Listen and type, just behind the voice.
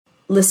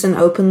listen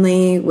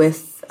openly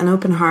with an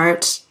open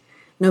heart,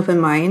 an open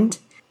mind.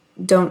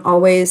 Don't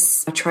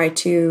always try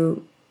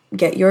to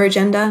get your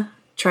agenda.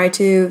 Try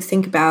to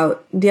think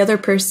about the other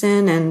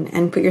person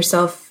and put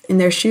yourself in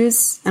their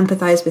shoes,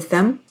 empathize with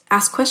them.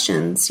 Ask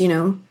questions,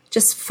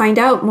 just find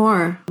out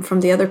more from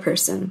the other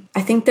person.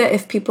 I think that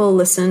if people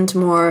listened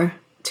more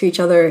to each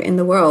other in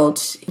the world,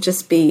 it'd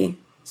just be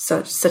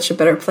such a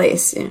better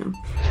place,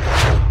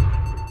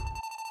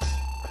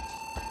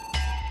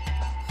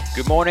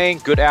 Good morning,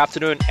 good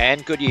afternoon,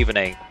 and good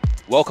evening.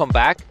 Welcome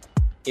back.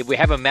 If we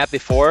haven't met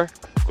before,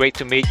 great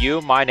to meet you.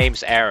 My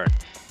name's Aaron.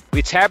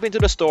 We tap into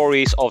the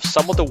stories of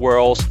some of the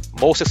world's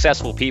most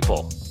successful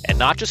people, and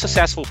not just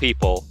successful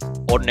people,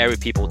 ordinary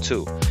people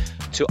too,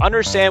 to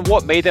understand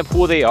what made them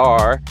who they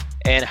are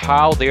and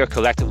how they are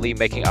collectively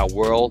making our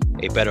world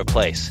a better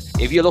place.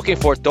 If you're looking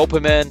for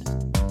dopamine,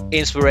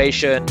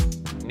 inspiration,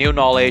 new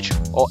knowledge,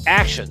 or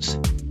actions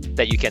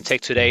that you can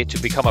take today to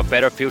become a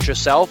better future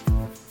self,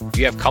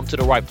 you have come to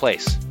the right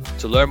place.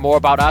 To learn more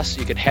about us,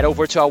 you can head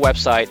over to our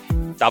website,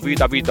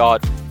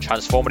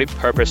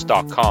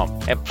 www.transformativepurpose.com.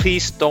 And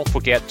please don't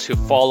forget to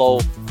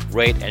follow,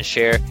 rate, and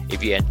share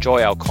if you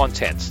enjoy our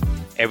content.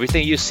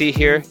 Everything you see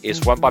here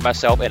is run by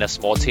myself and a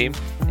small team,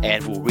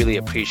 and we'll really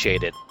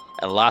appreciate it.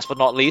 And last but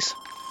not least,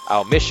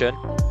 our mission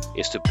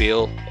is to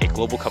build a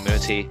global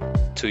community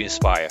to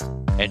inspire.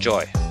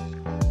 Enjoy.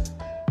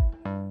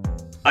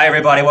 Hi,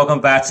 everybody.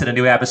 Welcome back to the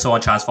new episode on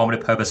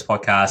Transformative Purpose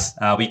Podcast.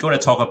 We're going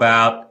to talk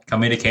about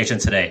communication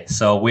today.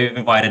 So we've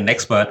invited an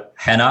expert,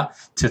 Hannah,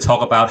 to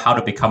talk about how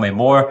to become a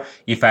more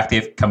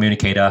effective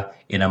communicator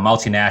in a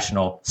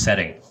multinational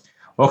setting.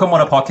 Welcome on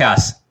the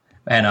podcast,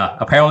 Hannah.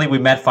 Apparently, we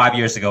met 5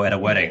 years ago at a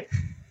wedding.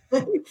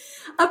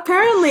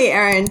 Apparently,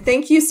 Aaron.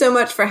 Thank you so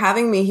much for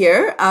having me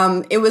here.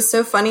 It was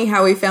so funny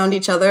how we found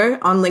each other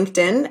on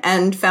LinkedIn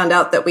and found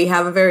out that we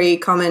have a very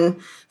common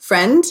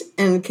friend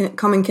and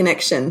common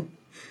connection.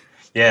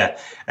 Yeah,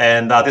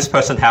 and this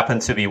person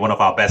happened to be one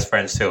of our best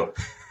friends too.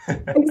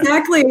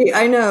 Exactly.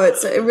 I know.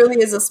 It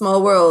really is a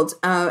small world.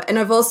 And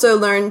I've also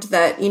learned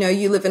that,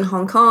 you live in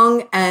Hong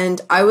Kong,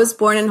 and I was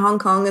born in Hong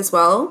Kong as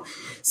well.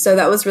 So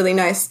that was really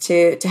nice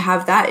to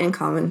have that in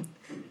common.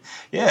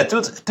 Yeah,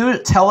 do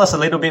tell us a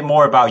little bit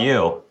more about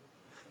you.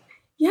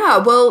 Yeah,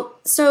 well,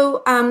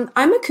 so I'm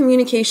a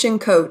communication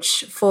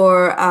coach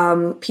for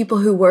people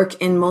who work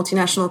in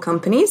multinational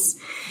companies.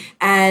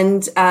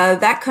 And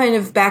that kind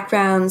of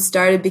background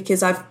started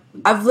because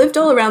I've lived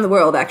all around the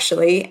world,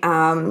 actually.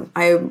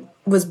 I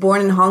was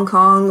born in Hong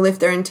Kong, lived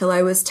there until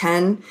I was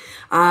 10.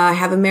 I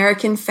have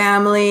American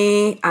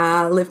family,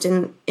 lived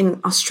in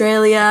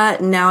Australia,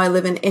 and now I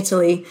live in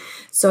Italy.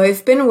 So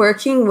I've been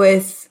working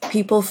with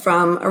people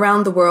from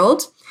around the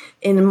world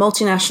in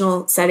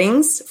multinational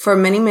settings for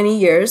many, many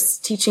years,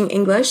 teaching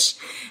English.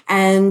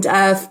 And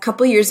a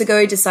couple of years ago,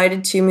 I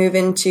decided to move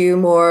into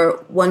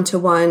more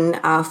one-to-one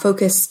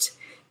focused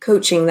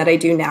coaching that I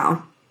do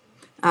now,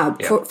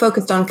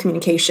 focused on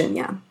communication,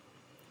 yeah.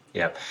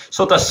 Yeah.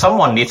 So does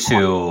someone need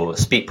to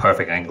speak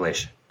perfect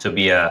English to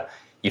be a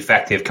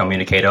effective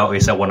communicator, or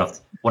is that one of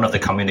the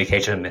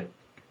communication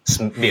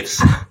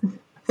myths?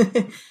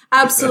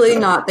 Absolutely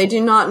not. They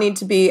do not need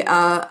to be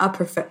a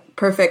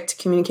perfect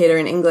communicator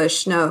in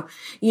English. No.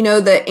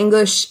 That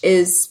English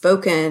is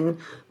spoken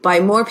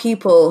by more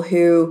people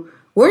who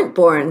weren't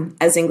born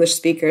as English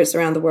speakers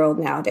around the world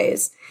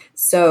nowadays.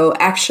 So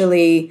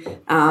actually,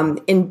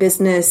 in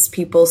business,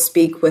 people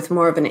speak with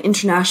more of an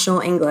international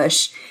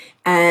English.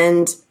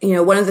 And,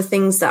 one of the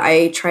things that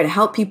I try to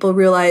help people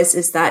realize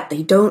is that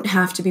they don't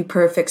have to be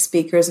perfect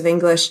speakers of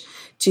English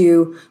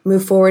to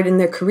move forward in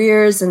their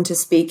careers and to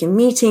speak in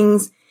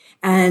meetings.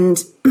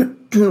 And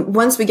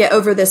once we get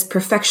over this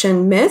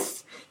perfection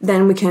myth,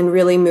 then we can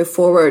really move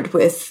forward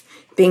with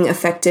being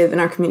effective in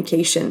our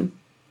communication.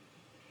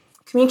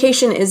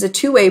 Communication is a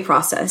two-way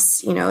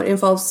process. It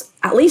involves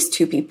at least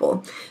two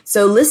people.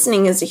 So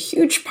listening is a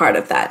huge part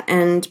of that.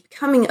 And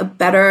becoming a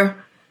better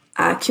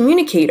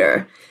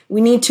communicator,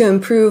 we need to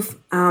improve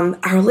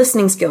our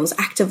listening skills,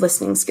 active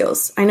listening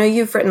skills. I know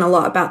you've written a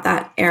lot about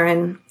that,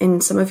 Aaron,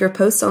 in some of your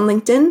posts on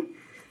LinkedIn.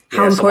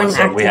 How important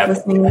active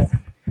listening is.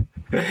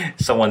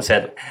 Someone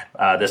said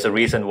there's a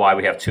reason why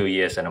we have 2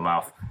 ears and a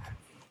mouth.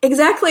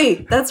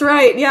 Exactly. That's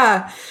right.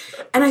 Yeah.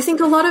 And I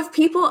think a lot of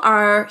people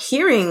are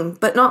hearing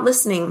but not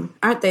listening,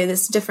 aren't they?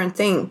 This different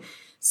thing.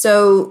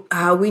 So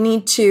we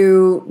need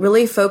to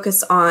really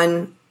focus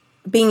on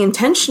being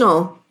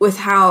intentional with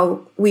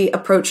how we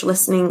approach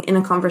listening in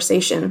a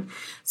conversation.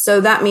 So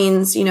that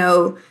means,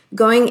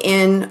 going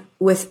in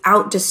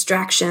without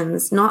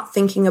distractions, not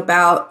thinking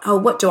about,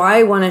 what do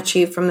I want to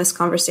achieve from this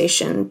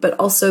conversation, but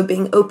also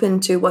being open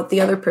to what the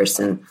other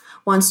person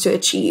wants to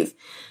achieve.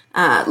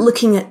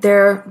 Looking at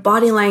their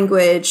body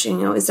language,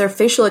 is their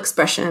facial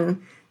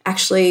expression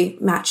actually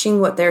matching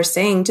what they're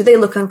saying? Do they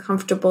look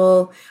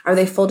uncomfortable? Are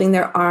they folding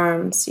their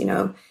arms?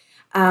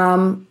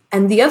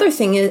 And the other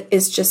thing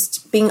is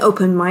just being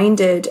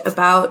open-minded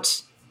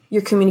about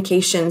your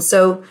communication.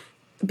 So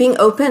being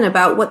open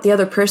about what the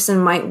other person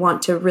might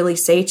want to really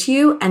say to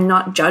you and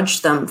not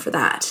judge them for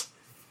that.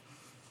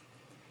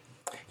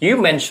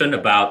 You mentioned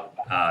about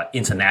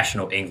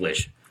international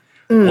English.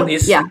 What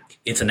is yeah.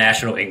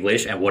 international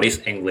English and what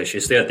is English?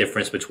 Is there a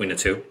difference between the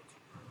two?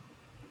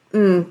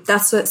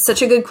 That's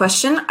such a good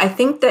question. I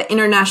think that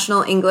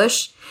international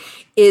English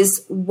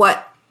is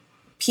what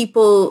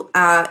people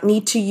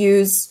need to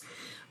use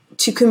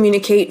to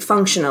communicate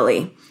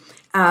functionally.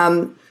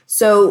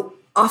 So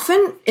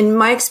often, in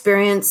my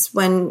experience,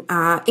 when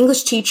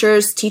English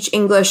teachers teach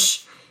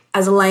English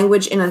as a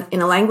language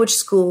in a language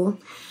school,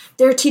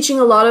 they're teaching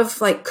a lot of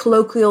like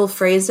colloquial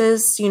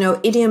phrases,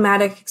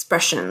 idiomatic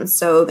expressions.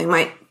 So they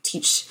might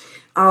teach,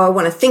 "Oh, I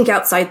want to think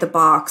outside the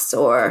box,"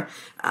 or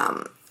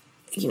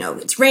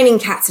 "It's raining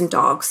cats and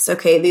dogs."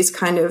 Okay, these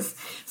kind of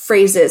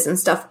phrases and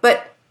stuff.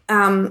 But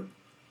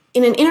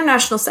in an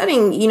international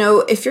setting,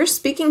 if you're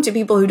speaking to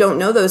people who don't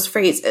know those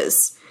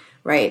phrases,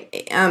 right,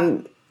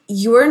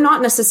 you're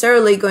not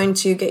necessarily going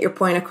to get your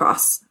point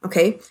across.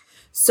 Okay,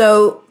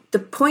 so the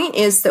point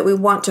is that we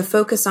want to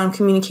focus on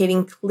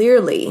communicating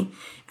clearly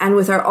and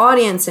with our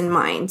audience in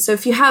mind. So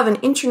if you have an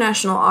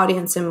international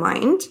audience in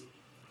mind,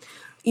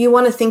 you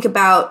want to think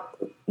about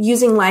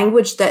using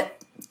language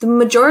that the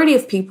majority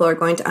of people are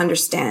going to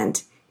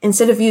understand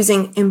instead of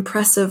using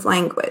impressive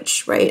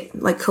language, right?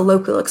 Like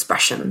colloquial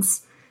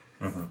expressions.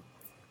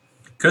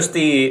 Because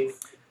the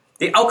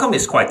outcome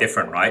is quite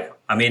different, right?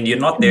 I mean, you're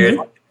not there,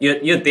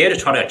 you're there to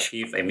try to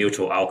achieve a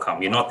mutual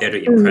outcome. You're not there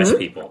to impress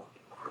people.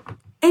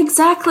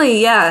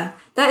 Exactly, yeah.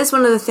 That is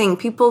one of the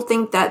things. People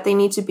think that they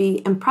need to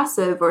be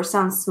impressive or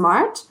sound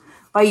smart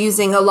by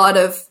using a lot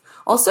of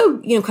also,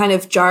 kind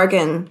of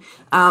jargon,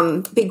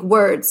 big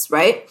words,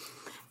 right?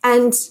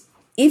 And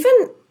even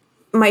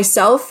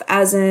myself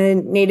as a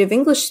native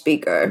English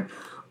speaker,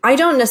 I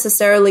don't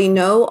necessarily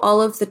know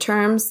all of the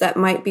terms that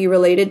might be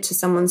related to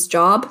someone's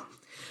job.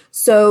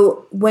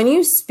 So when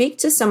you speak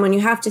to someone, you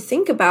have to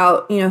think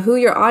about, who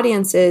your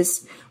audience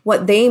is,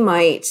 what they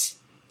might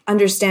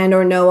understand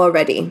or know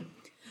already.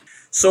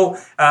 So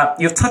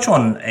you've touched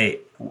on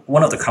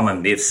one of the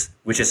common myths,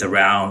 which is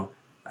around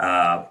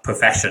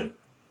perfection.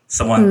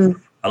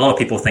 A lot of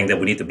people think that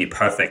we need to be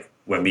perfect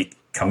when we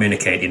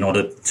communicate in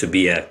order to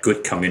be a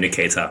good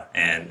communicator,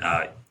 and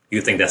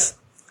you think that's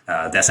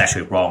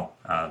actually wrong.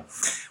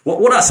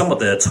 What are some of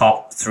the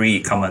top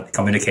 3 common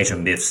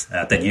communication myths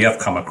that you have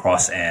come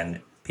across and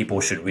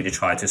people should really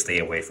try to stay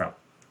away from?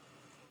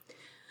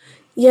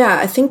 Yeah,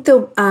 I think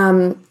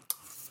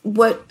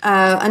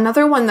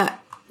another one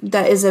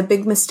that is a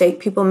big mistake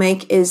people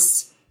make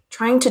is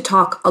trying to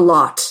talk a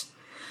lot.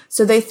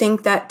 So they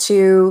think that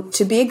to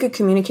be a good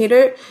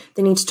communicator,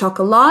 they need to talk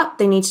a lot,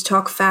 they need to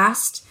talk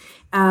fast,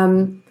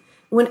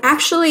 when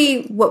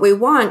actually what we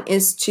want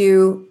is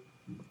to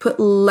put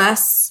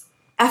less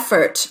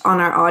effort on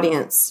our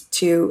audience.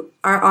 To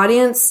our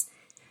audience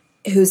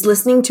who's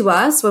listening to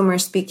us when we're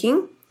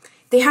speaking,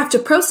 they have to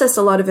process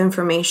a lot of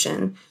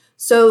information.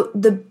 So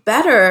the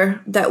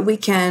better that we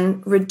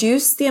can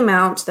reduce the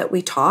amount that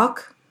we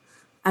talk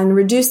and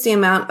reduce the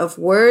amount of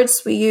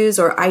words we use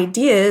or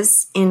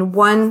ideas in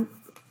one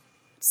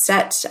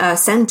set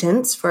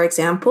sentence, for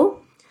example,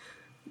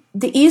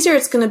 the easier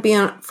it's going to be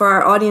for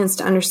our audience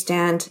to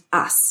understand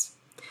us.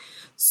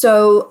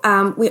 So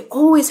we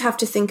always have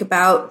to think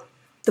about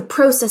the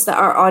process that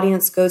our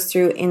audience goes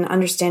through in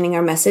understanding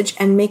our message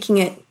and making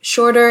it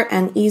shorter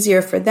and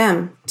easier for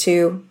them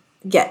to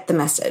get the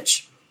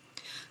message.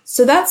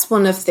 So that's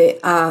one of the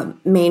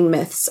main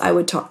myths I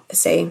would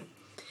say.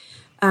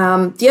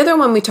 The other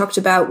one we talked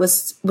about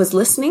was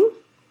listening.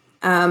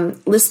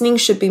 Listening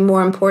should be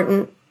more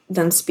important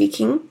than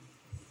speaking.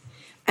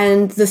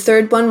 And the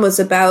third one was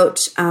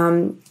about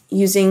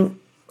using,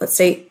 let's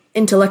say,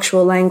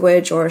 intellectual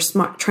language or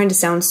trying to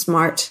sound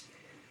smart.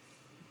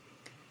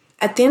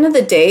 At the end of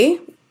the day,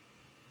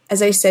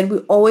 as I said, we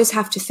always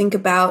have to think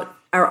about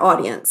our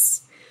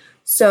audience.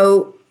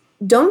 So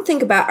don't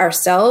think about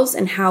ourselves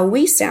and how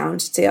we sound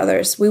to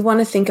others. We want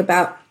to think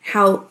about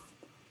how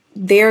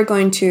they're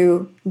going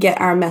to get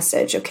our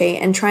message, okay,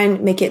 and try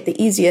and make it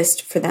the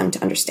easiest for them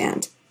to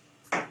understand.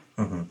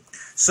 Mm-hmm.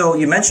 So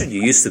you mentioned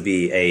you used to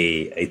be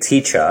a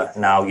teacher.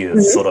 Now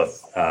you've sort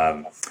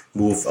of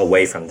moved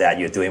away from that.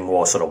 You're doing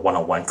more sort of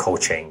one-on-one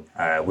coaching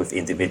with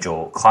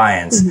individual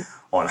clients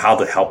on how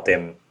to help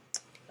them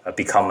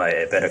become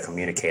a better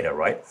communicator,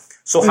 right?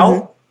 So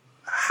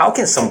how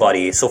can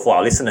somebody, so for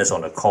our listeners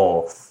on the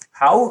call,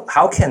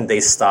 how can they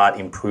start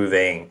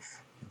improving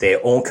their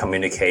own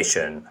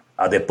communication?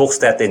 Are there books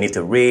that they need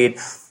to read,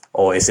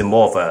 or is it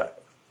more of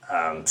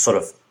a sort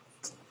of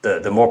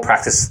the more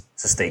practices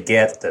they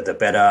get, the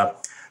better?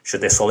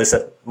 Should they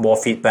solicit more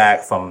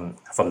feedback from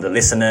the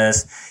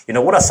listeners?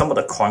 What are some of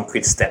the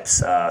concrete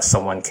steps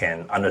someone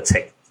can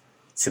undertake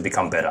to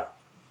become better?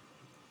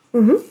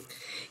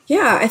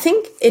 Yeah, I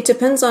think it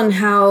depends on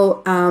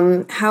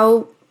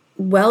how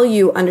well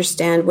you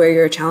understand where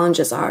your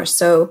challenges are.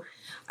 So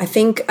I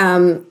think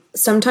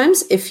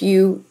sometimes if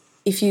you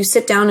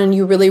sit down and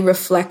you really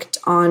reflect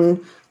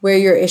on where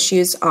your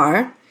issues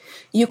are,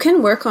 you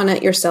can work on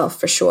it yourself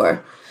for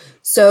sure.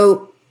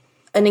 So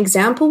an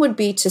example would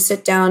be to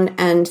sit down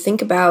and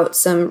think about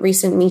some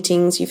recent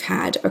meetings you've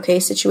had, okay,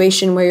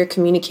 situation where you're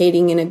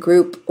communicating in a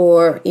group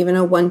or even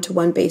a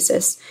one-to-one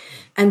basis,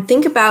 and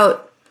think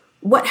about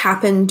what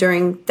happened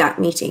during that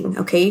meeting,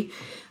 okay?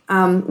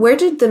 Where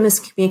did the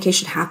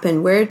miscommunication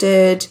happen? Where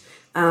did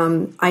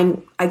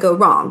I go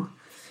wrong?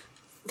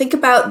 Think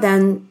about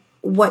then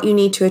what you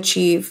need to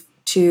achieve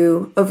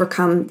to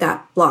overcome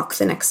that block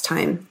the next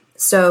time.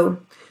 So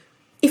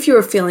if you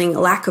were feeling a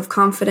lack of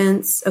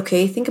confidence,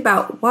 okay, think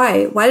about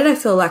why. Why did I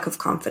feel a lack of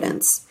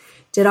confidence?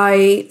 Did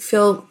I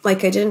feel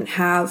like I didn't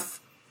have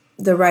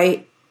the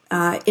right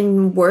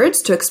in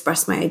words to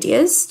express my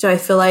ideas? Did I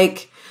feel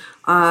like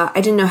I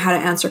didn't know how to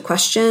answer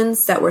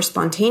questions that were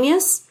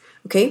spontaneous?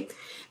 Okay.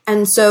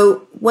 And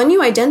so when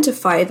you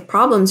identify the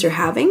problems you're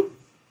having,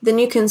 then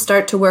you can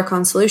start to work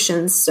on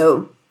solutions.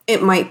 So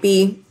it might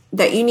be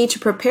that you need to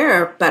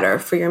prepare better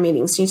for your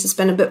meetings. You need to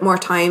spend a bit more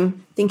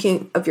time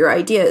thinking of your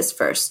ideas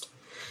first.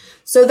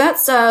 So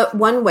that's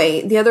one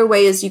way. The other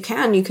way is you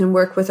can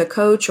work with a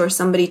coach or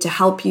somebody to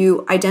help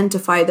you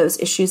identify those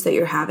issues that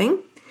you're having.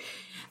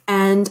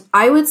 And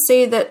I would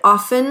say that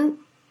often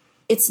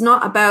it's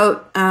not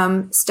about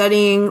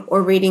studying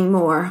or reading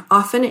more.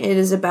 Often it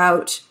is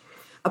about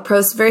a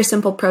very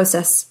simple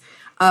process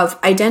of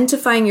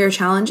identifying your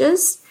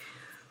challenges,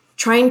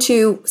 trying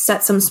to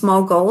set some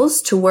small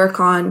goals to work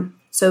on.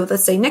 So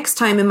let's say next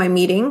time in my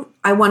meeting,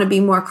 I want to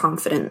be more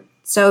confident.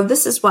 So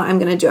this is what I'm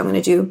going to do. I'm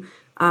going to do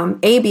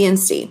A, B, and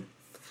C.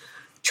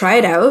 Try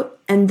it out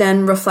and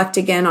then reflect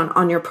again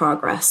on your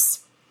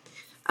progress.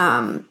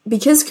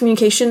 Because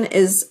communication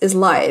is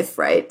live,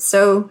 right?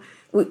 So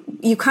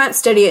you can't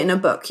study it in a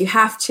book. You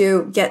have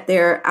to get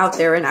out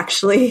there and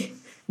actually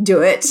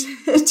do it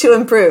to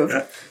improve.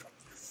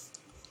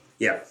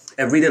 Yeah,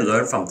 and really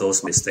learn from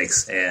those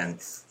mistakes.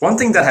 And one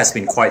thing that has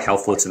been quite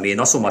helpful to me,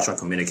 not so much on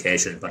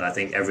communication, but I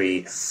think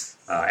every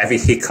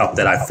hiccup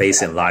that I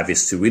face in life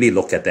is to really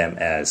look at them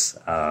as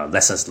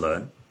lessons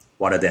learned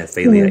rather than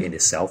failure in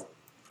itself.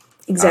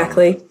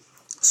 Exactly.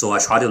 So I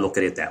try to look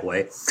at it that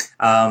way.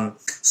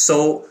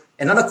 So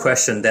another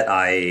question that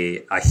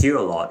I hear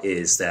a lot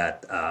is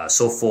that,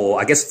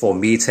 for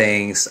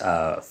meetings,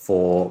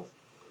 for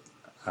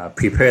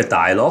prepared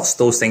dialogues,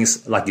 those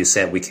things, like you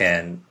said, we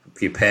can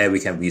prepare, we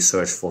can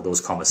research for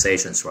those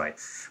conversations, right?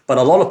 But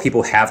a lot of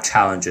people have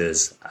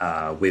challenges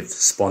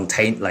with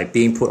like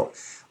being put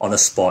on the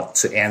spot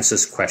to answer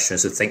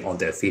questions, to think on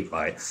their feet,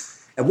 right?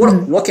 And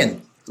what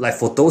can, like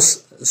for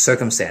those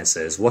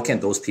circumstances, what can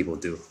those people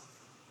do?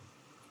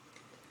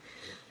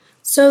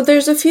 So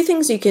there's a few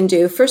things you can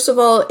do. First of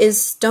all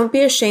is don't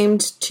be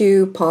ashamed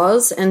to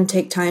pause and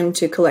take time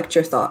to collect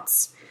your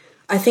thoughts.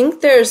 I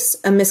think there's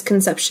a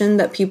misconception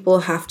that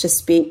people have to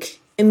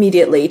speak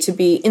immediately to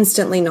be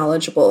instantly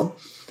knowledgeable.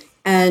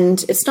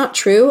 And it's not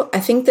true.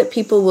 I think that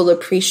people will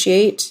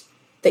appreciate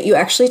that you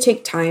actually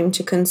take time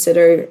to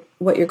consider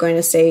what you're going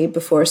to say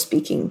before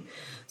speaking.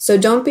 So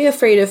don't be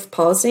afraid of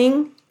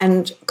pausing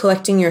and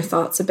collecting your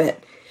thoughts a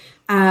bit.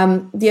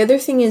 The other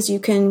thing is you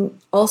can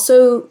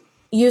also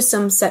use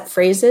some set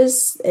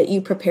phrases that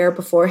you prepare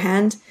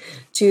beforehand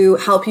to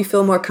help you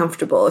feel more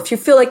comfortable. If you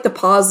feel like the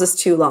pause is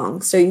too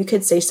long, so you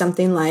could say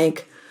something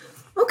like,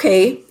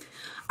 okay,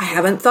 I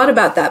haven't thought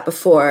about that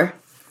before.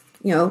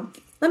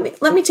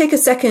 Let me take a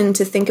second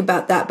to think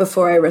about that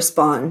before I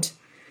respond.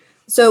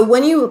 So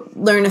when you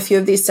learn a few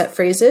of these set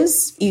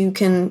phrases, you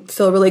can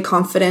feel really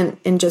confident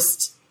in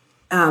just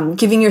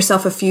giving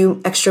yourself a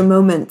few extra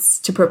moments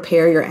to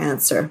prepare your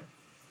answer.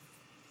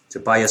 To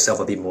buy yourself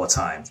a bit more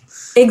time.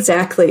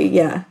 Exactly,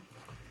 yeah.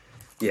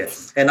 Yeah,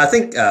 and I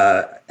think,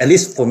 at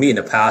least for me in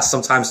the past,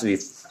 sometimes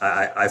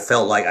I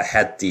felt like I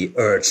had the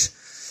urge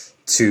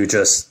to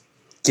just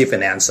give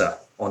an answer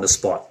on the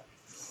spot.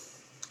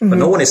 But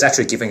no one is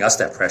actually giving us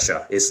that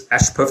pressure. It's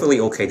actually perfectly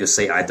okay to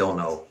say, I don't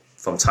know,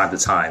 from time to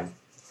time.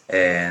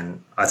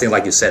 And I think,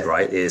 like you said,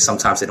 right, is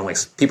sometimes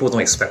people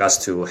don't expect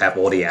us to have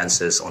all the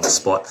answers on the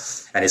spot.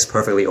 And it's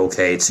perfectly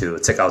okay to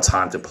take our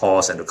time to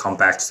pause and to come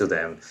back to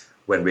them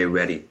when we're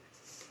ready.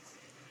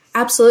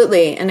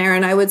 Absolutely. And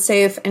Aaron, I would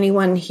say if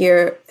anyone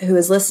here who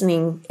is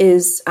listening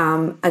is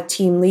a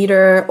team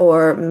leader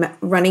or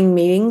running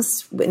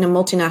meetings in a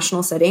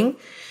multinational setting,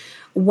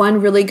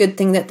 one really good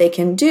thing that they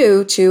can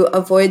do to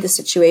avoid the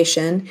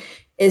situation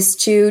is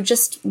to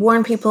just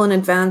warn people in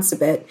advance a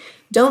bit.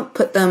 Don't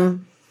put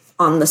them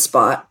on the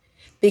spot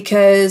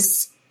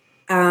because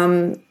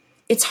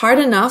it's hard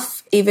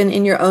enough, even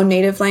in your own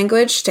native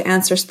language, to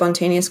answer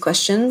spontaneous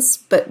questions.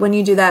 But when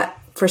you do that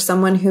for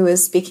someone who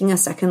is speaking a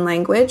second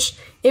language,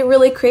 it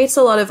really creates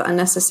a lot of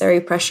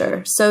unnecessary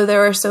pressure. So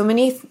there are so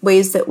many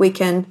ways that we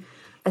can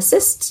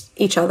assist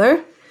each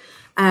other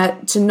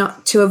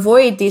to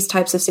avoid these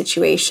types of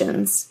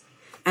situations.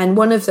 And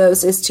one of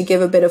those is to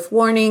give a bit of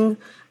warning,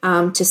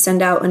 to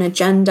send out an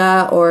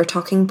agenda or a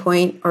talking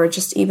point, or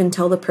just even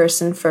tell the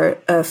person for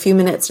a few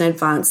minutes in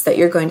advance that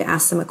you're going to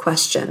ask them a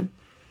question.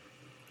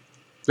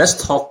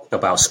 Let's talk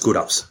about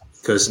screw-ups,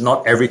 because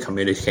not every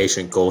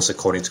communication goes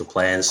according to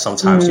plans.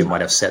 Sometimes you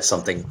might have said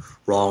something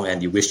wrong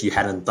and you wish you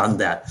hadn't done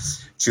that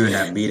during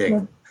that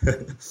meeting.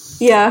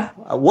 Yeah.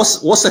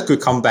 What's a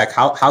good comeback?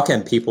 How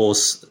can people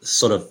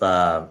sort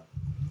of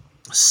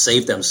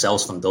save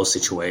themselves from those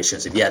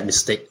situations? If you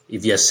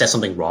had said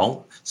something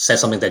wrong, said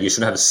something that you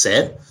shouldn't have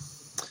said,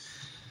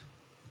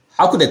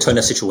 how could they turn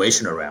the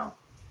situation around?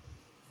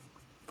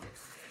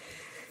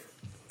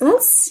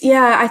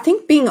 I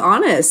think being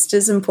honest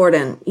is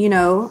important,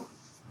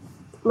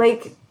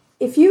 like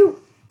if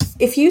you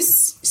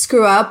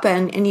screw up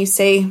and you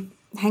say,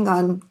 hang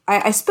on,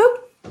 I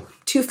spoke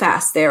too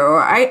fast there,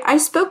 or I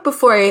spoke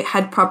before I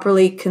had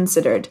properly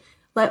considered.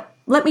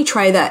 Let me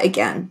try that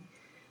again.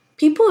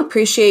 People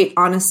appreciate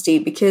honesty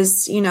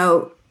because,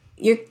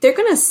 they're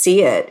going to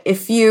see it.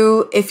 If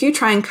you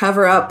try and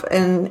cover up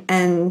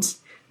and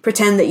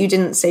pretend that you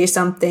didn't say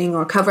something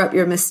or cover up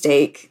your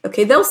mistake,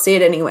 okay, they'll see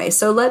it anyway.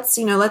 So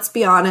let's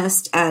be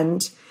honest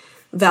and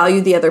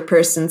value the other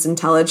person's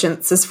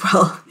intelligence as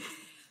well.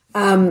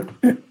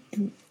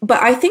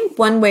 But I think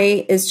one way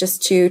is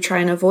just to try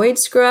and avoid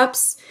screw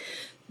ups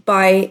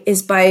by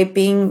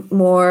being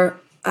more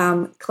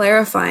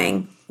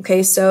clarifying.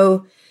 Okay,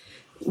 so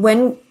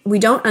when we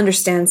don't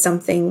understand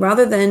something,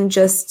 rather than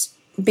just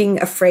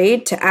being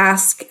afraid to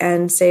ask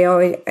and say, "Oh,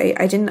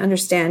 I didn't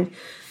understand,"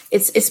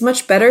 it's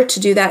much better to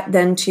do that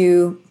than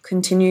to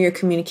continue your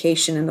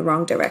communication in the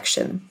wrong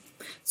direction.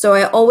 So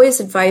I always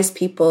advise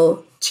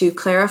people to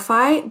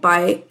clarify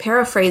by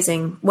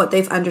paraphrasing what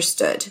they've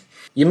understood.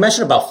 You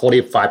mentioned about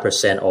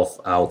 45% of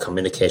our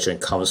communication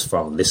comes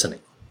from listening,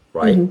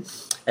 right? Mm-hmm.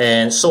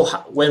 And so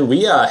when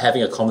we are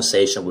having a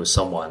conversation with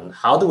someone,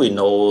 how do we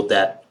know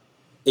that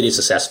it is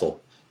successful?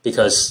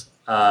 Because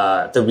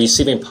the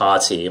receiving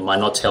party might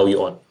not tell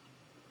you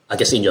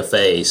in your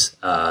face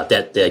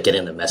that they're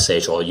getting the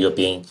message or you're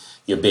being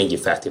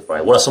effective,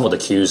 right? What are some of the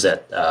cues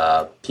that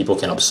people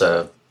can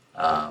observe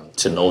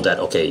to know that,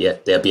 okay, yeah,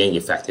 they're being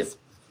effective?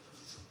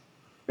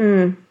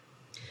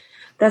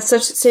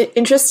 That's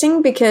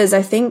interesting because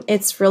I think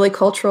it's really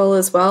cultural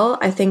as well.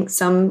 I think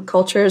some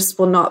cultures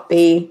will not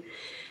be,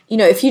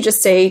 if you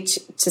just say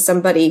to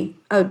somebody,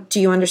 "Oh, do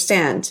you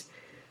understand?"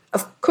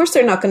 Of course,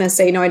 they're not going to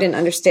say, "No, I didn't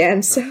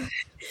understand." So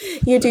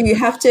you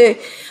have to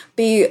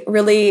be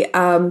really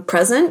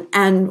present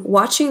and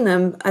watching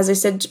them, as I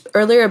said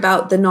earlier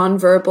about the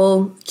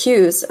nonverbal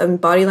cues and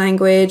body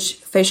language,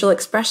 facial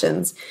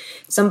expressions.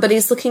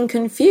 Somebody's looking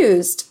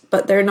confused,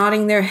 but they're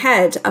nodding their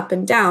head up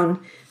and down.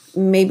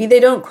 Maybe they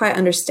don't quite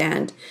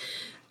understand.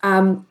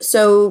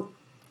 So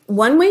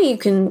one way you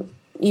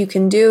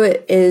can do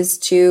it is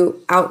to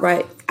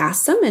outright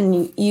ask them,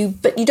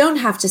 but you don't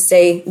have to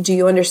say, "Do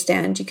you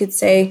understand?" You could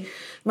say,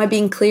 "Am I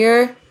being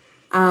clear?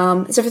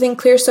 Is everything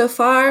clear so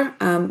far?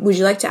 Would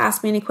you like to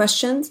ask me any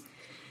questions?"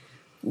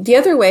 The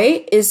other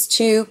way is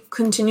to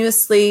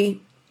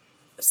continuously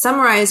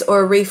summarize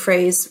or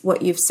rephrase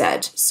what you've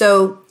said.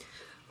 So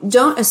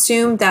don't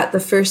assume that the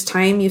first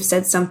time you've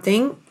said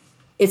something,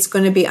 it's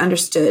going to be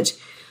understood.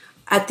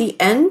 At the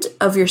end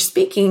of your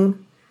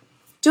speaking,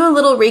 do a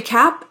little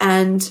recap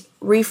and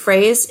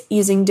rephrase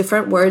using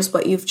different words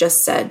what you've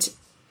just said.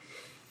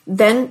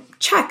 Then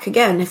check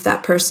again if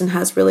that person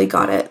has really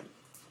got it.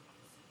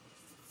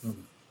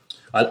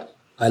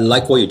 I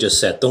like what you just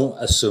said. Don't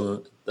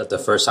assume that the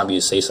first time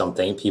you say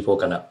something, people are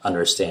going to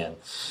understand.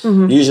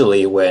 Mm-hmm.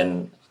 Usually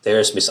when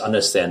there's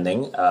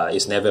misunderstanding,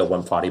 it's never a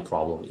one-party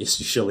problem. It's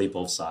usually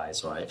both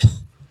sides, right?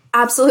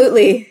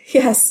 Absolutely.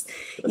 Yes.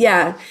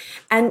 Yeah.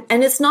 And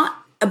it's not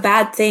a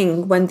bad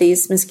thing when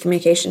these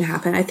miscommunication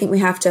happen. I think we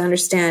have to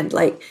understand,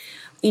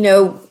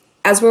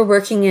 as we're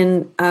working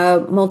in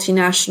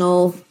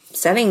multinational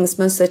settings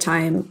most of the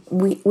time,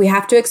 we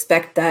have to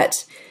expect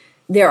that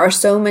there are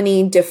so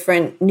many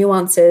different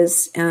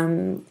nuances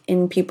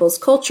in people's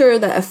culture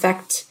that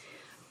affect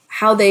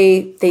how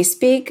they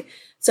speak.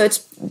 So it's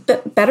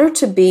better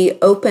to be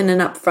open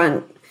and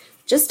upfront,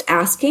 just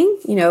asking,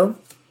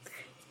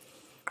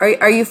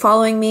 are you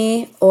following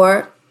me,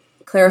 or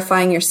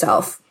clarifying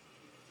yourself?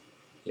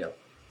 Yeah.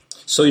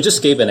 So you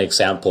just gave an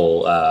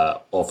example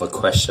of a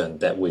question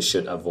that we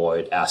should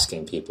avoid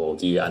asking people.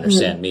 Do you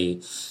understand me?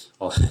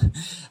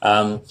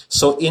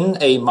 So in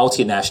a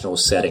multinational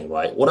setting,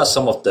 right, what are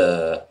some of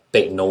the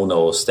big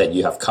no-nos that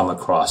you have come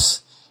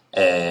across?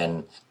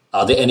 And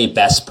are there any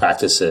best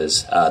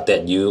practices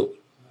that you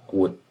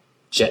would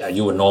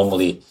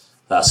normally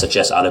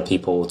suggest other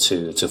people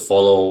to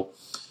follow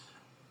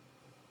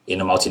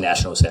in a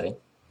multinational setting?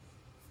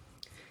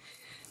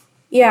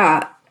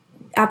 Yeah,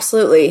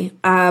 absolutely.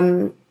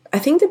 I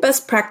think the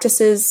best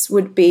practices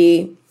would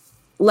be,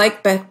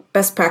 like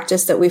best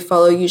practice that we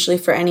follow usually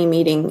for any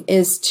meeting,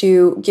 is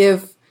to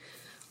give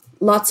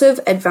lots of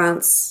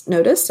advance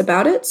notice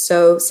about it.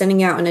 So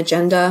sending out an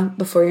agenda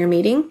before your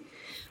meeting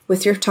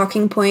with your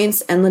talking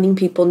points and letting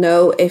people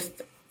know if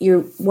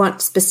you want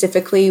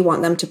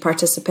them to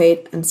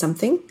participate in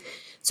something.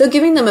 So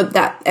giving them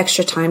that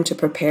extra time to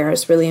prepare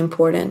is really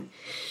important.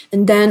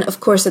 And then, of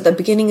course, at the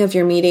beginning of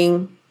your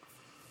meeting,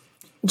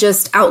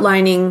 just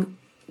outlining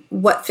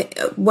what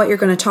you're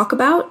going to talk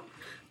about,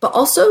 but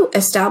also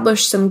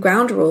establish some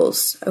ground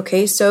rules.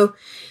 Okay, so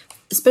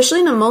especially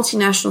in a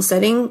multinational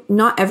setting,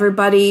 not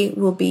everybody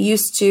will be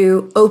used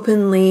to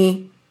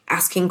openly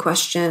asking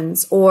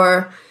questions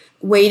or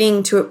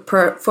waiting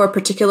for a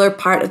particular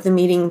part of the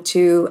meeting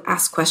to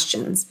ask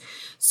questions.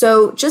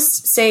 So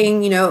just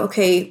saying,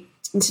 okay,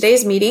 in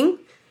today's meeting,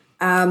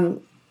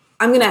 I'm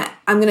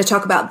gonna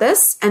talk about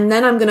this, and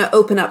then I'm gonna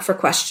open up for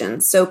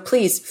questions. So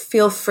please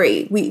feel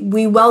free.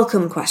 We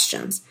welcome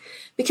questions,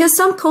 because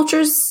some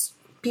cultures,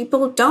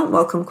 people don't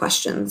welcome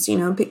questions.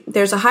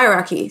 There's a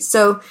hierarchy.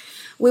 So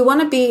we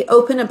want to be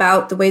open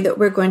about the way that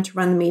we're going to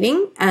run the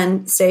meeting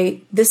and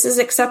say, this is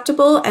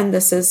acceptable and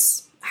this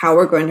is how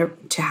we're going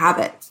to have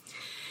it.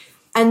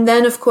 And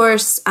then, of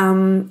course,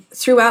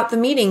 throughout the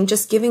meeting,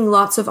 just giving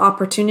lots of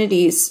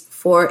opportunities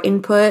for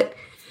input,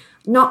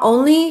 not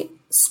only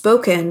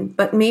spoken,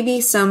 but maybe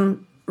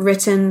some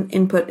written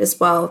input as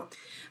well.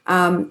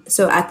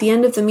 So at the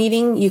end of the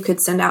meeting, you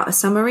could send out a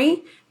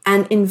summary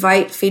and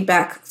invite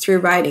feedback through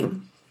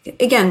writing.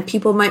 Again,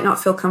 people might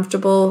not feel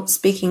comfortable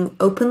speaking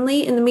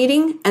openly in the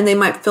meeting, and they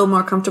might feel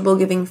more comfortable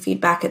giving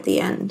feedback at the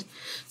end.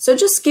 So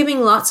just giving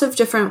lots of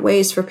different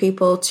ways for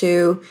people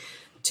to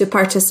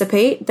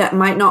participate that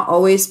might not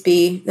always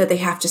be that they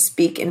have to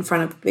speak in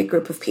front of a big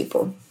group of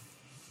people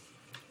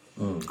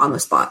on the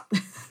spot.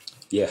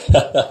 Yeah,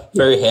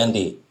 very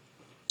handy.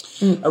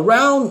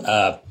 Around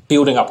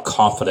building up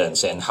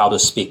confidence and how to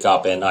speak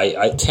up, and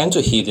I tend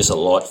to hear this a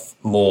lot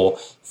more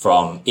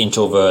from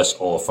introverts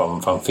or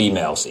from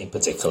females in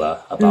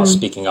particular about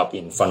speaking up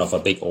in front of a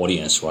big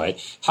audience, right?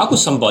 How could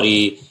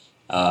somebody,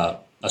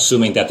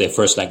 assuming that their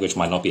first language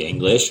might not be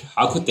English,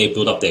 how could they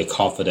build up their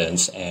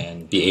confidence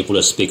and be able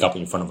to speak up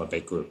in front of a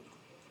big group?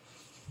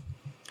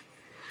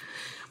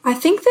 I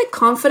think that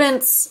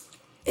confidence,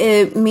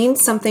 it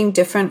means something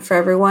different for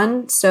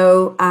everyone.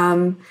 So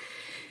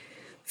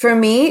for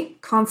me,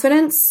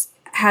 confidence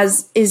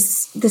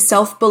is the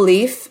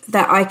self-belief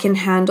that I can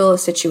handle a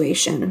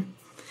situation.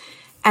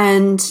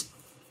 And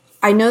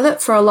I know that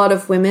for a lot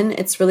of women,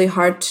 it's really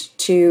hard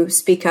to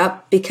speak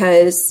up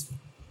because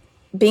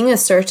being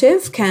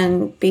assertive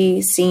can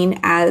be seen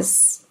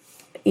as,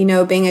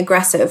 being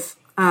aggressive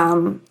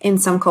in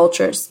some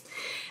cultures.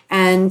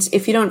 And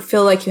if you don't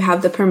feel like you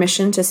have the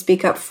permission to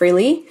speak up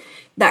freely,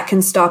 that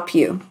can stop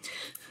you.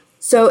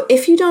 So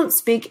if you don't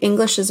speak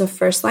English as a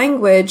first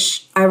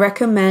language, I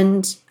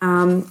recommend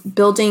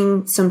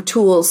building some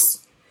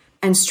tools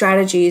and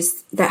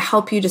strategies that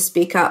help you to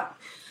speak up.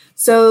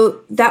 So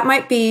that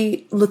might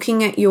be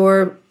looking at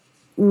your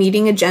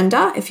meeting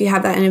agenda, if you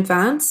have that in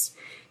advance,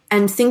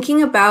 and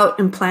thinking about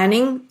and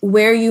planning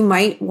where you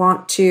might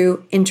want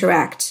to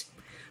interact,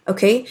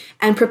 okay?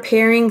 And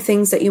preparing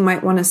things that you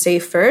might want to say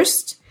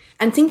first,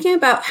 and thinking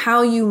about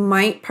how you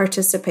might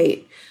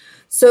participate.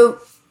 So,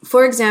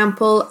 for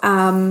example,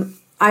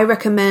 I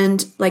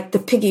recommend like the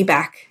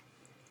piggyback.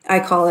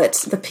 I call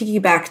it the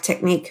piggyback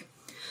technique.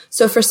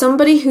 So for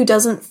somebody who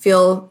doesn't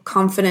feel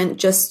confident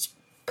just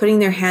putting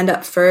their hand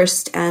up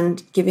first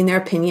and giving their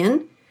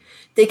opinion,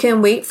 they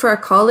can wait for a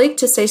colleague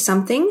to say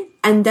something,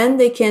 and then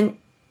they can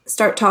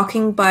start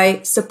talking by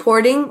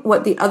supporting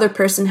what the other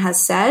person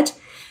has said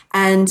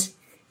and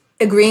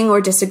agreeing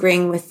or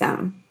disagreeing with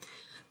them.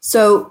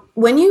 So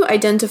when you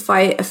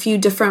identify a few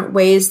different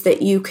ways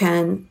that you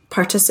can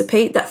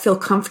participate that feel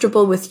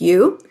comfortable with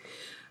you,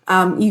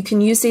 you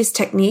can use these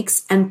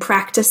techniques and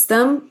practice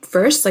them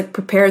first, like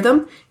prepare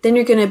them. Then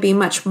you're going to be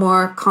much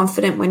more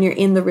confident when you're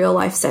in the real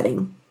life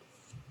setting.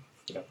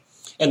 Yeah.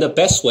 And the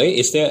best way,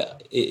 is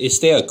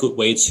there a good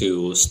way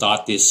to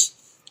start this,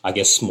 I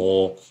guess,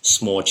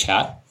 small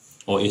chat?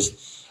 Or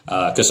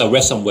because I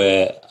read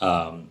somewhere,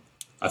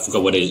 I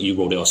forgot whether you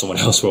wrote it or someone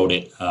else wrote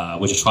it,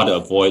 which is try to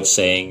avoid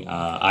saying,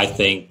 I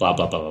think, blah,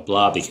 blah, blah, blah,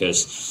 blah,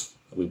 because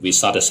we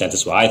start a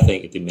sentence where I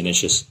think, it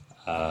diminishes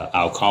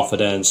our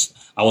confidence.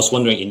 I was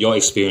wondering, in your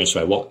experience,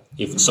 right, what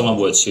if someone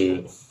were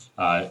to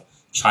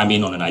chime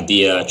in on an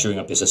idea during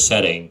a business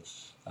setting,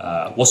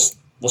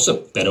 what's a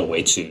better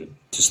way to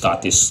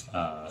start these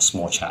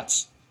small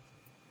chats?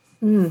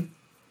 I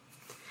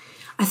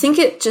think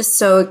it just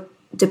so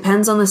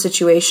depends on the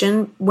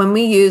situation. When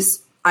we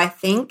use I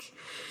think,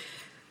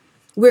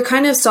 we're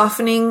kind of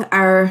softening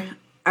our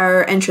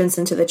entrance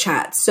into the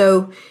chat.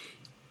 So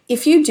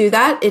if you do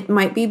that, it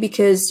might be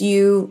because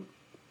you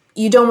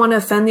don't want to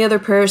offend the other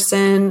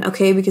person,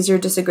 okay, because you're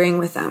disagreeing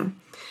with them.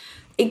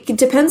 It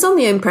depends on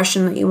the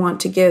impression that you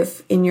want to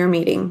give in your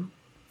meeting.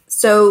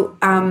 So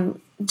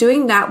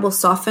doing that will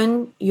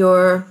soften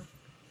your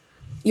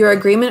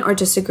agreement or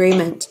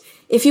disagreement.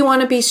 If you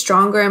want to be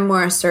stronger and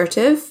more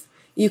assertive,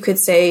 you could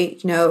say,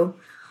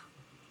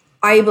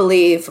 I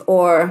believe,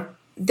 or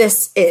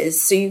this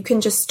is. So you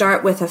can just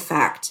start with a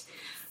fact.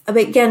 But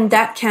again,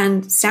 that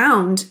can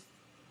sound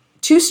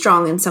too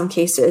strong in some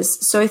cases.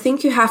 So I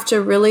think you have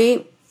to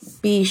really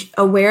be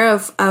aware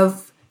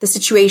of the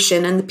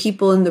situation and the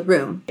people in the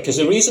room. Because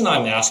the reason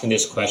I'm asking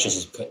this question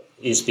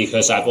is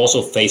because I've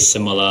also faced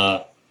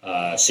similar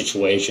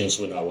situations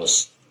when I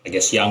was, I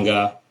guess,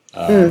 younger.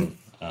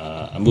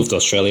 I moved to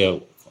Australia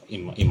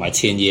in my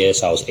teen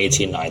years. I was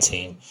 18,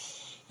 19.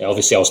 And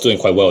obviously, I was doing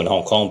quite well in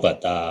Hong Kong,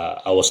 but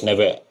I was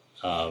never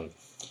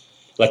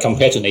like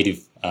compared to native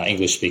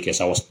English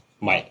speakers,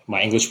 my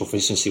English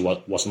proficiency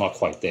was not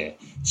quite there.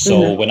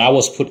 So when I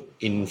was put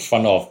in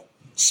front of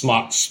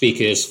smart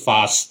speakers,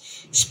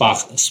 fast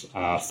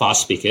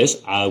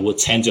speakers, I would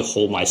tend to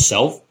hold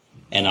myself,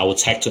 and I would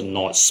tend to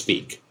not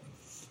speak.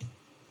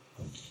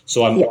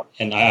 So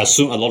and I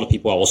assume a lot of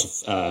people are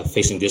also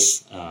facing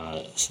this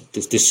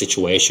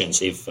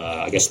situations. If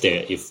I guess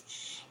their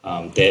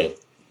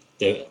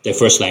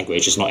first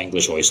language is not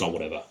English, or it's not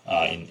whatever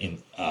in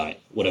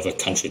whatever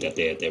country that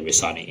they're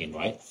residing in,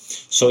 right?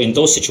 So in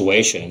those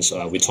situations,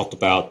 we talked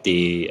about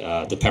the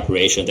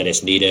preparation that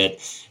is needed,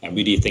 and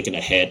really thinking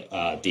ahead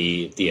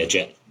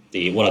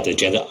what are the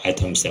agenda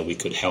items that we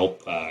could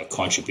help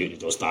contribute in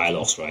those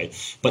dialogues, right?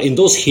 But in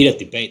those heated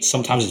debates,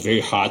 sometimes it's very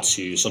hard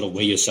to sort of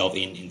weigh yourself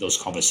in those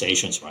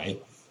conversations,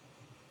 right?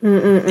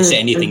 Is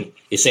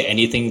there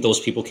anything those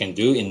people can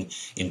do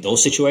in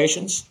those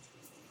situations?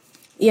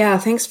 Yeah,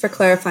 thanks for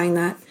clarifying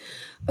that.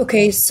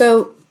 Okay,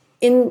 so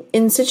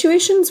in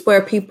situations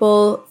where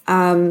people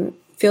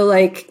feel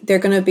like they're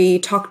going to be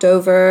talked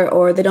over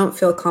or they don't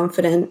feel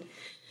confident,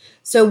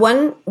 so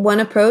one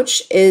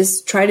approach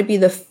is try to be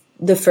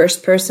the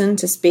first person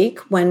to speak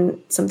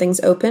when something's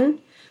open.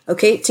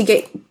 Okay, to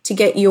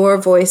get your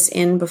voice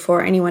in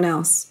before anyone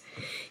else.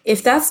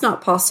 If that's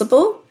not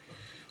possible,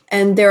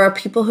 and there are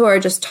people who are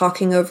just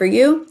talking over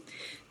you,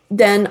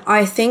 then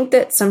I think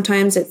that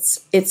sometimes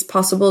it's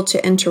possible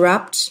to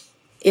interrupt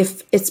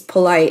if it's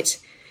polite.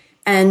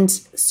 And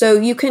so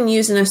you can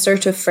use an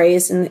assertive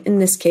phrase in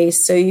this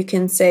case. So you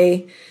can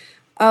say,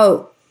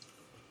 "Oh,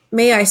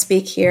 may I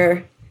speak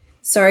here?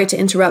 Sorry to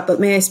interrupt, but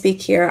may I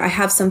speak here? I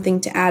have something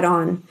to add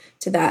on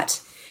to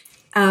that."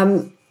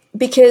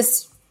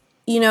 Because,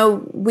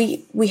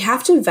 we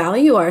have to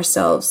value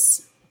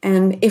ourselves.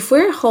 And if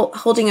we're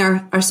holding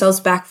ourselves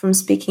back from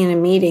speaking in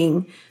a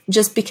meeting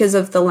just because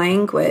of the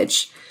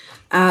language,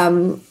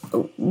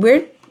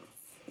 we're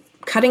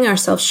cutting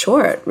ourselves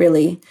short,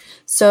 really.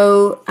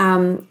 So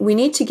we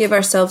need to give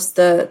ourselves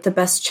the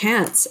best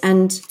chance.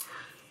 And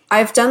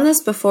I've done this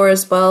before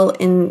as well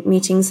in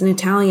meetings in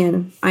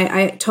Italian.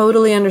 I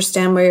totally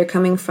understand where you're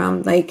coming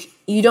from. Like,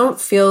 you don't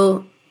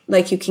feel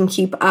like you can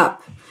keep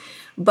up.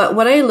 But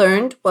what I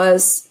learned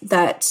was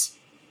that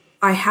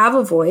I have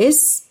a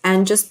voice,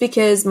 and just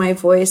because my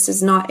voice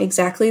is not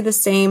exactly the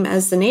same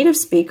as the native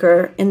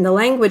speaker in the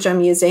language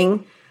I'm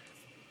using,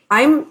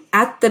 I'm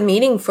at the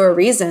meeting for a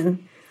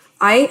reason.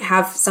 I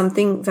have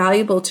something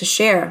valuable to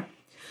share.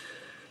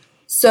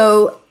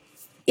 So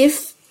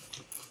if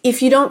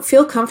you don't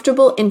feel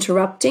comfortable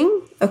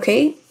interrupting,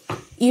 okay,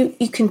 you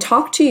can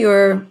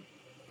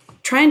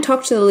try and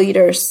talk to the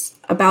leaders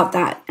about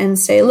that and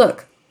say,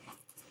 "Look,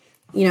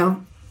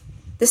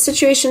 this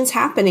situation's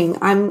happening.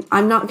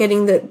 I'm not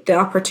getting the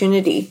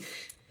opportunity."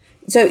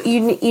 So you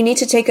need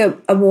to take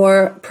a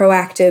more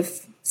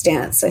proactive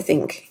stance, I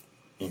think.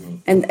 Mm-hmm.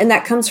 And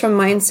that comes from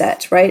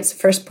mindset, right? It's the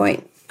first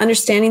point.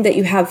 Understanding that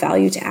you have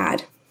value to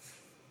add.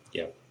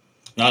 Yeah.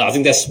 No, I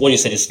think that's what you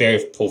said is very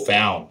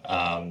profound.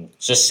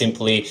 Just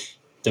simply,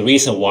 the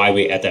reason why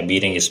we're at that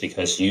meeting is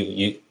because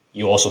you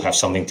also have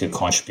something to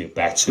contribute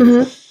back to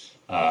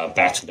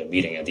the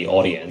meeting and the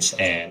audience,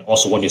 and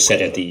also what you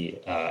said at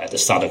the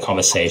start of the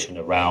conversation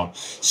around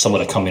some of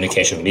the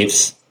communication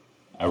myths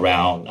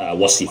around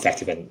what's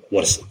effective and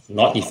what's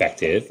not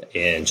effective,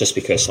 and just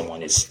because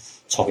someone is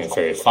talking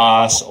very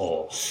fast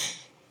or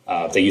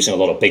they're using a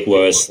lot of big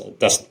words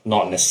does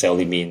not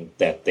necessarily mean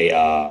that they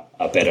are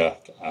a better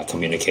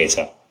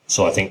communicator.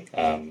 So I think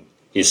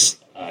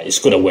it's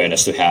good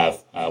awareness to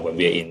have when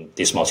we're in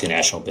this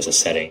multinational business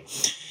setting.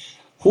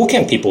 Who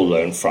can people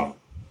learn from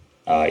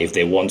if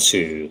they want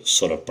to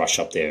sort of brush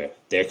up their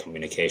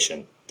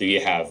communication? Do you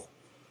have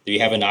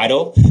an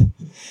idol?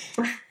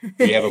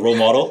 Do you have a role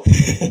model?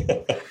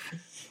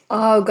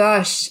 Oh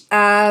gosh,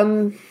 I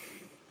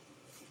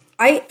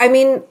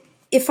mean,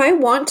 if I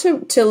want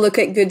to look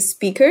at good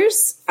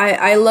speakers,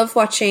 I love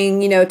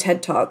watching,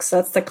 TED Talks.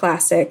 That's the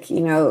classic.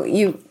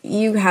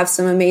 You have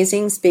some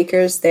amazing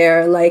speakers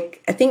there.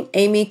 Like, I think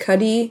Amy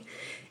Cuddy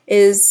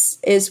is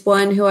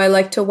one who I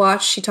like to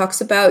watch. She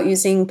talks about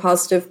using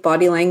positive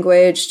body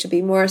language to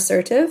be more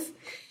assertive.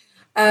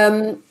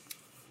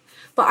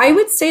 But I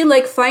would say,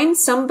 find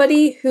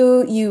somebody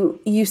who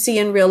you see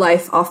in real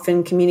life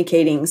often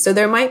communicating. So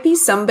there might be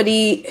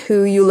somebody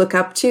who you look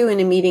up to in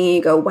a meeting and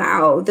you go,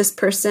 wow, this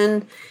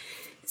person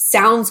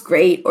sounds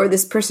great, or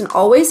this person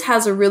always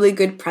has a really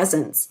good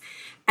presence,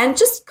 and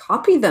just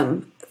copy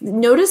them.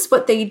 Notice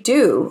what they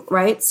do,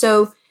 right?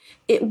 So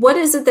what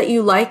is it that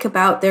you like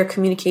about their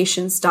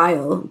communication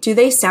style? Do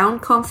they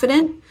sound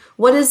confident?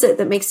 What is it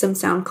that makes them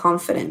sound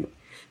confident?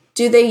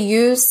 Do they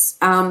use,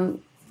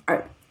 I'm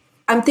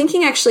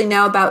thinking actually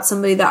now about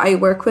somebody that I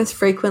work with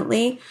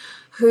frequently,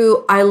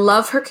 who I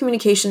love her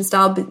communication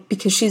style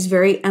because she's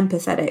very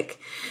empathetic.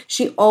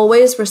 She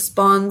always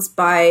responds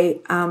by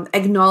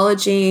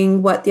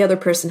acknowledging what the other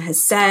person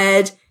has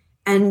said,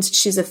 and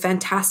she's a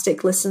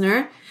fantastic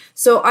listener.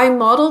 So I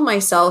model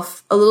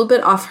myself a little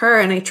bit off her,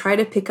 and I try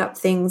to pick up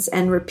things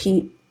and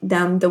repeat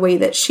them the way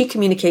that she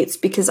communicates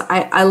because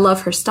I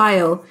love her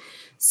style.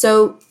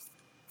 So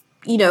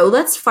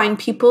let's find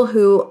people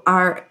who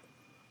are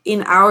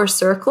in our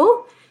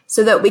circle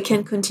so that we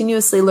can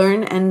continuously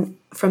learn and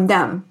from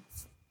them.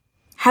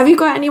 Have you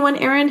got anyone,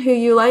 Aaron, who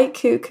you like,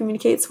 who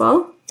communicates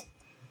well?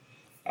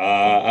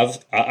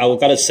 I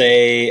would have to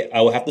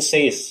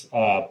say it's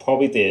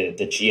probably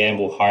the GM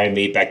who hired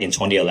me back in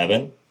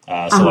 2011.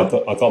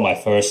 So I got my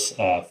first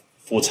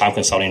full-time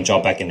consulting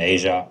job back in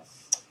Asia.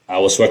 I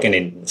was working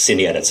in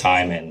Sydney at the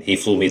time, and he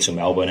flew me to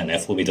Melbourne and then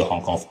flew me to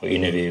Hong Kong for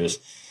interviews.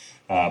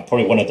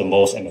 Probably one of the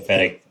most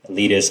empathetic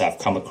leaders I've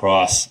come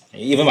across.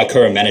 Even my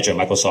current manager,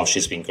 Microsoft,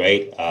 she's been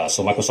great.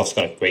 So Microsoft's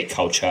got a great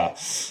culture.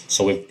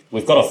 So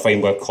we've got a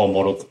framework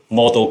called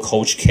Model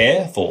Coach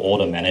Care for all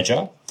the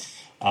manager.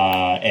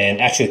 And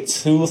actually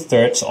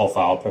 2/3 of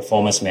our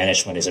performance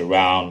management is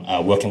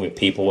around working with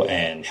people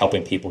and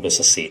helping people to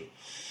succeed.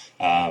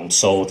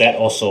 So that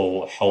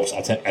also helps,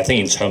 I think,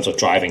 in terms of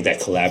driving that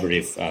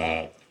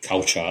collaborative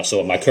culture.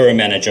 So my current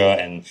manager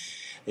and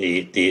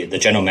the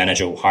general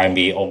manager who hired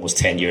me almost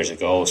 10 years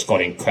ago has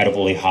got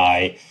incredibly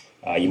high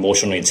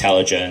emotional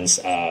intelligence.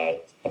 A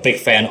big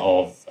fan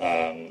of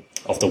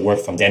the work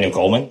from Daniel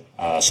Goleman.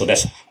 So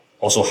that's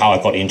also how I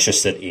got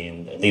interested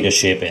in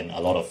leadership and a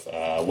lot of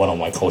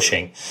one-on-one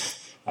coaching.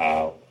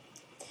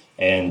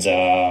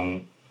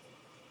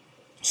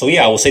 So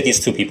I would say these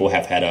two people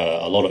have had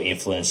a lot of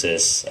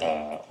influences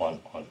on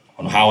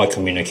how I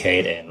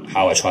communicate and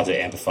how I try to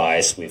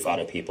empathize with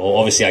other people.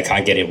 Obviously, I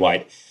can't get it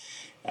right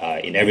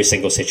in every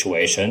single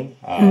situation.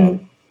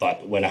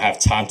 But when I have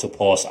time to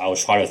pause, I will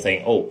try to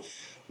think,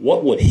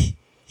 what would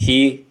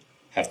he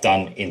have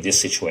done in this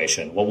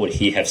situation? What would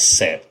he have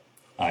said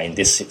in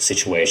this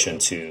situation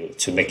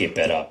to make it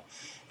better?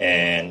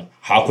 And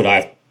what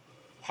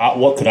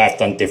could I have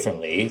done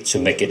differently to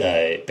make it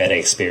a better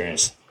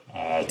experience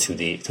to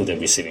the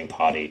receiving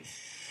party?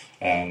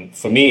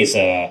 For me, it's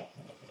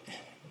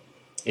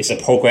a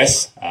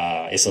progress.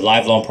 It's a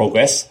lifelong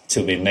progress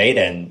to be made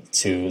and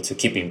to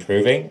keep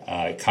improving.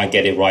 I can't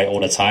get it right all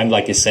the time,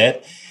 like you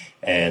said,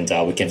 and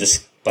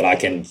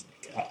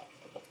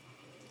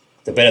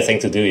the better thing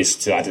to do is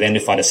to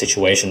identify the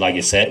situation, like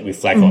you said,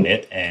 reflect on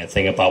it, and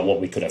think about what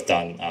we could have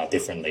done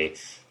differently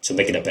to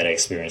make it a better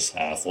experience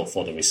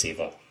for the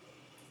receiver.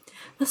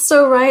 That's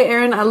so right,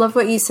 Aaron. I love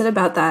what you said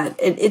about that.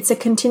 It's a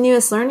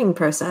continuous learning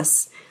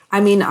process. I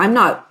mean, I'm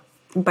not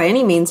by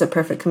any means a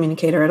perfect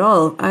communicator at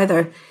all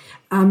either.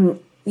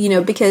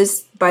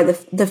 Because by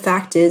the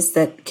fact is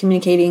that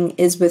communicating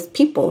is with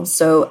people.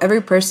 So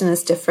every person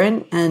is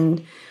different.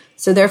 And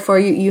so therefore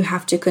you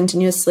have to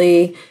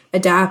continuously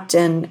adapt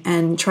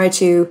and try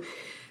to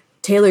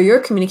tailor your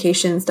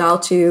communication style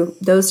to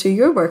those who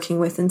you're working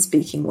with and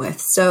speaking with.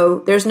 So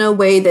there's no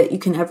way that you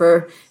can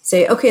ever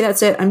say, okay,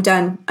 that's it. I'm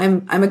done.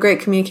 I'm a great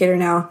communicator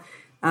now.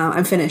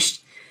 I'm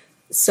finished.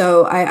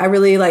 So I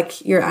really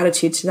like your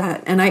attitude to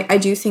that. And I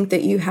do think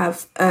that you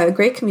have a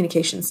great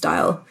communication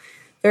style,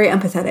 very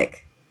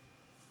empathetic.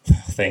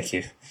 Thank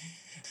you.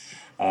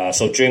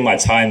 So during my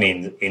time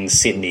in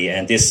Sydney,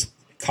 and this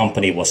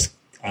company was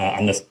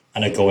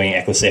undergoing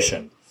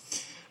acquisition.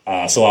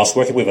 So I was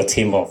working with a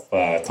team of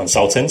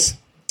consultants,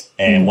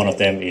 and one of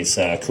them is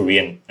a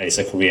Korean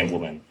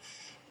woman.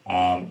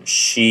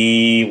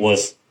 She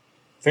was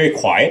very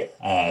quiet,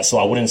 so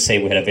I wouldn't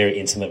say we had a very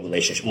intimate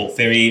relationship,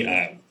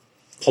 very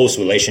close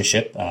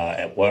relationship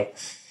at work.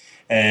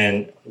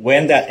 And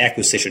when that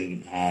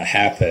acquisition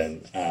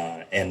happened,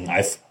 and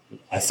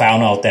I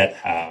found out that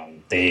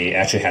they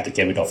actually had to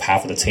get rid of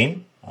half of the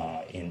team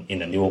in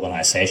the new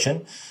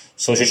organization.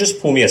 So she just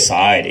pulled me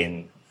aside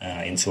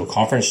into a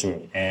conference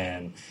room,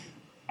 and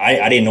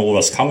I didn't know what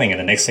was coming. And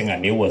the next thing I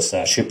knew was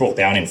she broke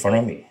down in front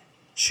of me.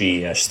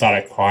 She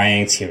started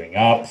crying, tearing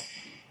up,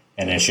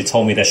 and then she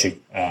told me that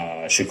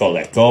she got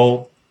let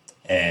go.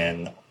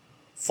 And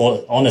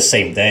on the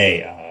same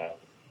day,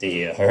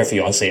 her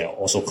fiance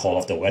also called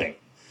off the wedding.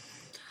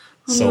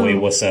 So it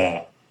was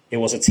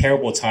a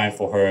terrible time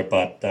for her.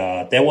 But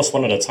that was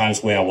one of the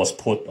times where I was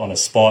put on the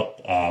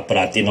spot, but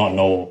I did not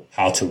know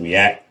how to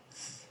react.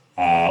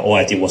 All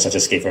I did was I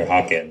just gave her a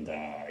hug and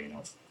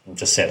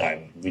just said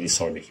I'm really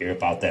sorry to hear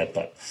about that.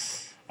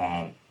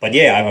 But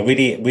yeah, I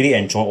really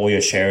enjoy all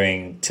your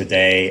sharing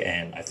today,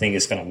 and I think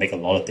it's going to make a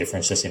lot of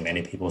differences in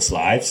many people's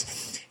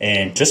lives.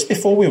 And just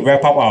before we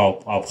wrap up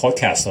our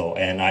podcast, though,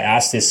 and I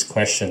asked this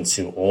question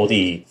to all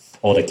the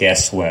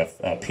guests who have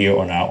appeared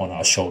on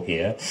our show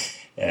here,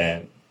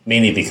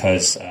 mainly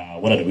because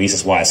one of the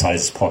reasons why I started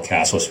this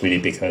podcast was really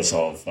because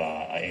of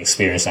an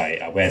experience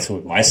I went through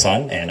with my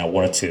son, and I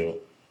wanted to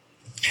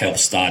help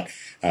spread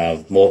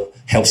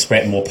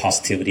more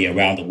positivity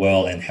around the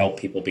world and help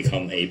people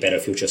become a better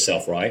future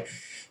self, right?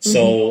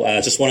 So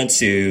just wanted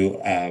to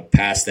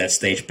pass that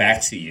stage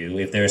back to you.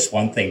 If there's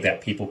one thing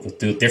that people could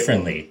do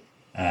differently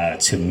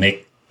to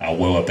make our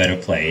world a better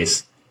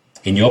place,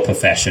 in your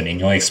profession, in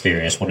your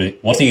experience,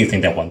 what do you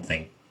think that one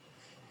thing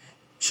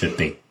should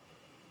be?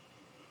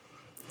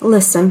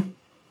 Listen.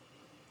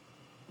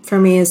 For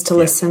me is to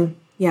listen.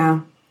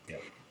 Yeah.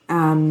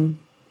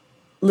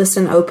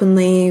 Listen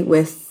openly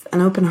with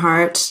an open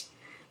heart,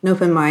 an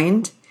open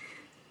mind.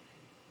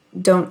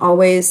 Don't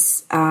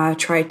always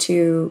try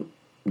to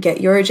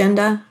get your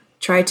agenda.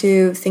 Try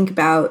to think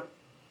about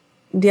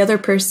the other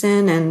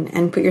person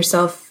and put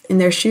yourself in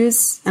their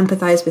shoes,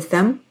 empathize with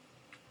them,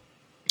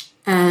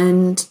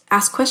 and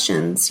ask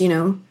questions,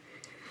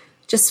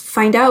 just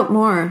find out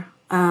more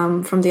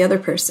from the other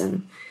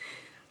person.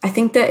 I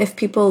think that if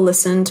people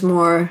listened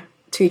more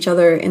to each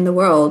other in the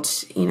world,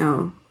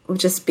 it would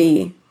just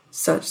be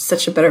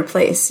such a better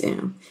place.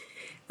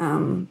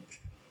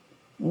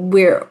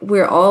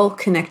 We're all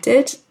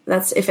connected.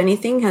 That's, if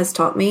anything, has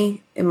taught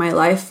me in my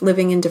life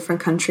living in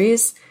different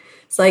countries.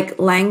 It's like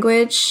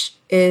language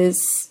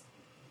is,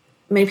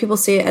 many people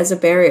see it as a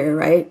barrier,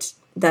 right?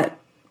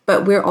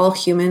 But we're all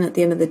human at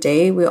the end of the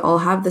day. We all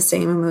have the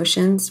same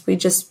emotions.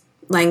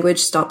 Language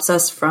stops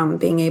us from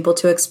being able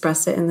to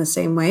express it in the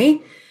same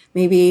way.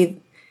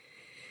 Maybe.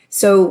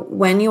 So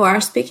when you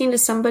are speaking to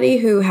somebody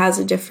who has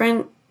a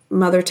different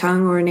mother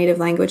tongue or a native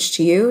language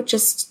to you,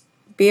 just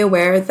be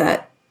aware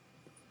that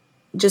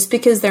just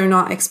because they're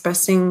not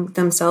expressing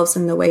themselves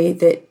in the way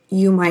that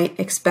you might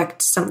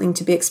expect something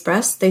to be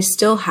expressed, they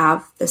still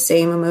have the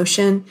same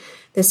emotion,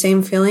 the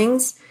same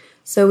feelings.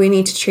 So we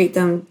need to treat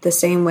them the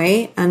same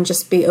way and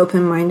just be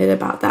open-minded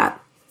about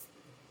that.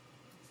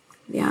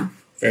 Yeah.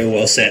 Very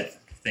well said.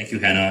 Thank you,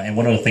 Hannah. And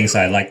one of the things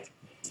I like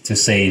to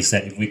say is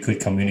that if we could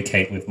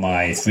communicate with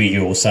my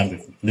 3-year-old son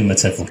with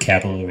limited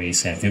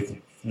vocabularies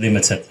and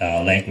limited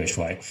language,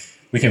 right,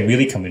 we can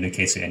really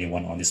communicate to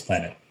anyone on this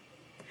planet.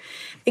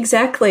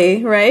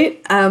 Exactly, right?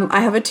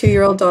 I have a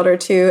 2-year-old daughter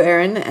too,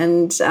 Aaron,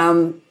 and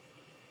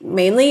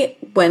mainly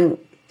when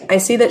I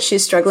see that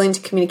she's struggling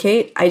to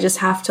communicate, I just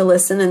have to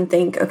listen and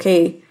think,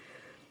 okay,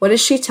 what is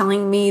she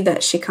telling me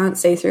that she can't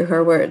say through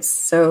her words?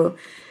 So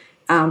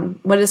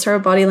what is her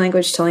body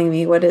language telling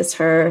me? What is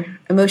her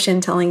emotion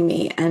telling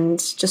me? And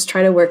just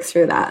try to work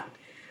through that.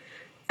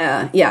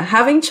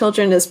 Having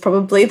children is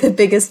probably the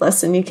biggest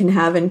lesson you can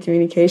have in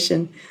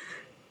communication.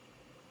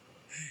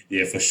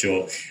 Yeah, for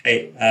sure.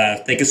 Hey,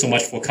 thank you so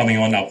much for coming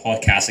on our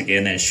podcast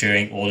again and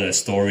sharing all the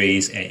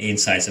stories and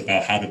insights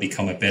about how to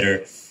become a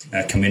better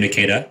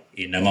communicator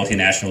in a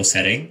multinational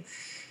setting.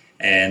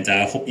 And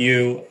I hope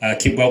you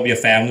keep well with your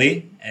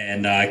family.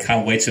 And I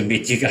can't wait to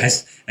meet you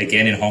guys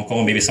again in Hong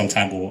Kong. Maybe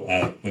sometime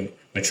when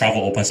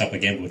travel opens up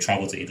again, we'll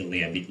travel to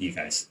Italy and meet you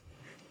guys.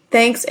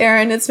 Thanks,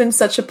 Aaron. It's been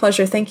such a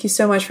pleasure. Thank you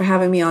so much for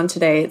having me on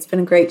today. It's been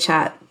a great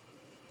chat.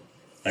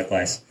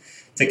 Likewise.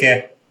 Take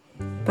care.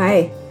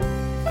 Bye.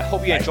 I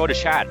hope you enjoyed the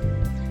chat.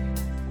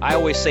 I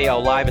always say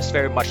our life is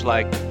very much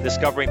like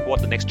discovering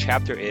what the next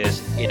chapter is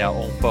in our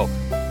own book.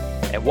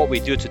 And what we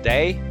do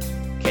today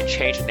can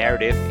change the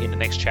narrative in the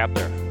next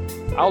chapter.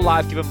 Our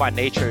life, given by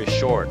nature, is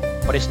short,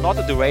 but it's not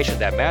the duration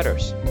that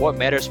matters. What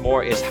matters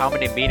more is how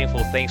many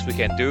meaningful things we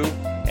can do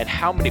and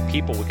how many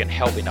people we can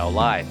help in our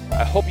life.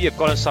 I hope you have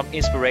gotten some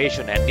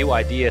inspiration and new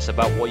ideas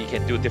about what you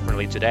can do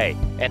differently today.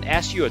 And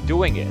as you are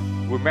doing it,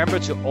 remember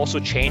to also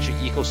change the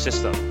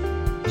ecosystem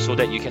so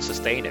that you can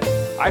sustain it.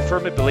 I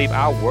firmly believe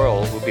our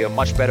world will be a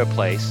much better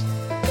place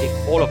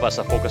if all of us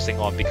are focusing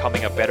on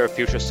becoming a better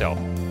future self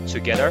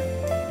together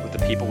with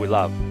the people we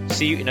love.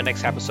 See you in the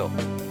next episode.